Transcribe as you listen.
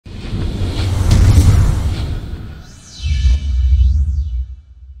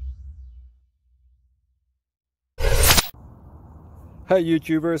Hey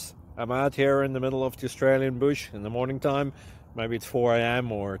YouTubers, I'm out here in the middle of the Australian bush in the morning time. Maybe it's 4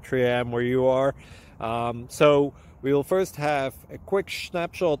 a.m. or 3 a.m. where you are. So we will first have a quick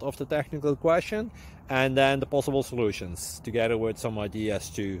snapshot of the technical question and then the possible solutions, together with some ideas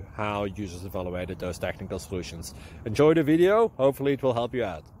to how users evaluated those technical solutions. Enjoy the video, hopefully it will help you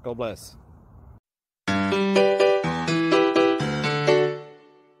out. God bless.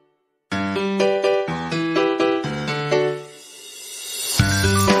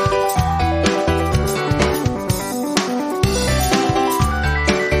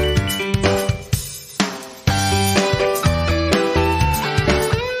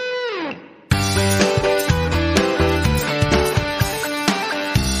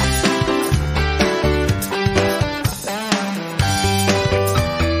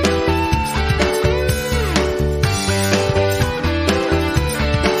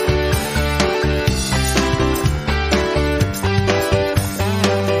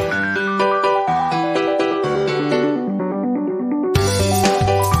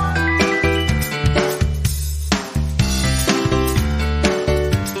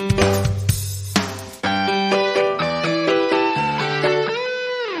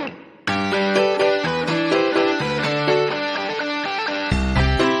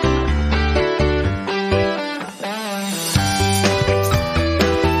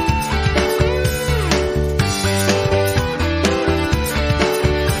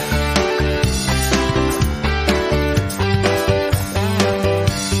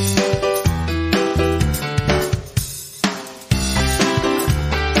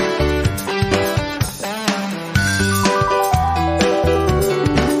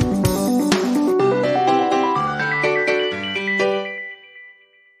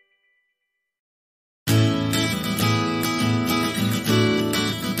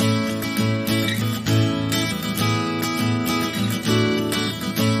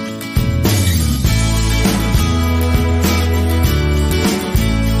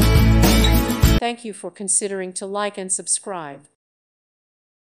 Thank you for considering to like and subscribe.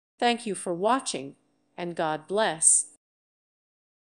 Thank you for watching, and God bless.